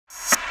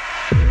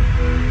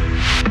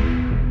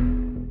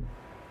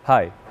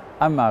Hi,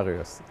 I'm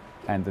Marius,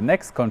 and the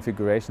next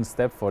configuration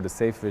step for the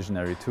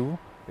safeVisionary2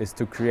 is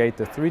to create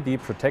the 3D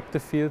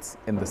protective fields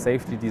in the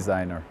Safety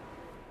Designer.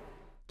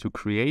 To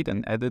create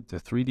and edit the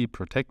 3D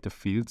protective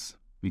fields,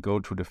 we go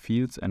to the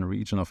Fields and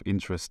Region of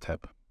Interest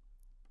tab.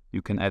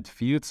 You can add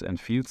fields and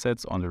field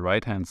sets on the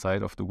right-hand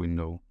side of the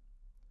window.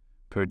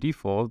 Per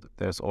default,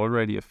 there's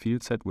already a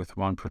field set with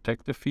one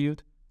protective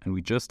field, and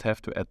we just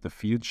have to add the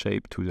field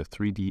shape to the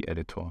 3D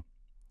editor.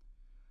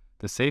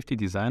 The Safety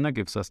Designer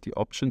gives us the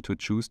option to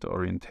choose the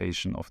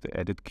orientation of the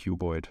edit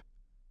cuboid,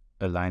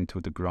 aligned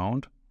to the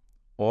ground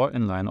or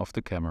in line of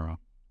the camera.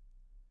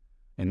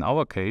 In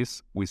our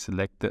case, we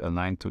select the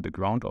Align to the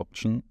Ground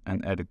option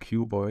and add a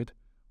cuboid,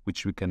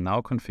 which we can now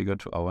configure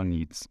to our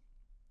needs.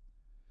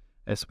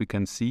 As we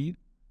can see,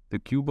 the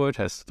cuboid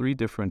has 3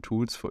 different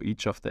tools for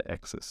each of the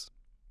axes.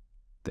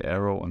 The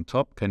arrow on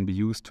top can be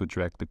used to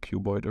drag the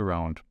cuboid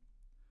around.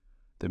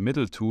 The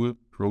middle tool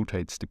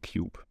rotates the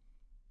cube.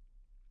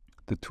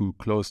 The tool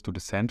close to the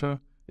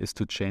center is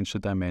to change the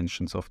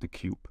dimensions of the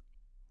cube.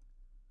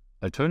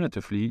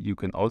 Alternatively, you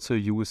can also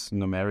use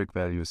numeric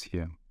values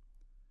here.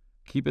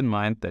 Keep in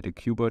mind that a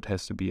cuboid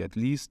has to be at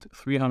least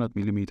 300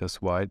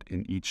 mm wide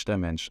in each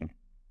dimension.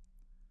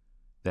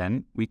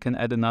 Then we can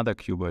add another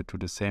cuboid to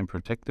the same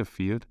protective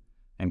field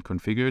and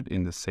configure it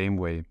in the same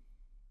way.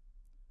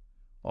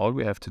 All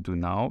we have to do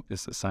now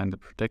is assign the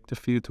protective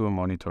field to a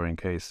monitoring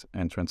case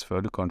and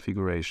transfer the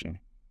configuration.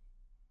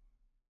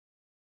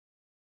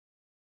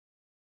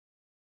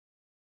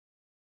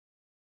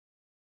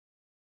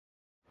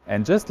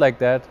 And just like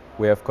that,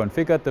 we have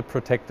configured the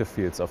protective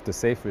fields of the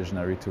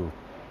safeVisionary2.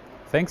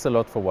 Thanks a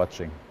lot for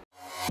watching.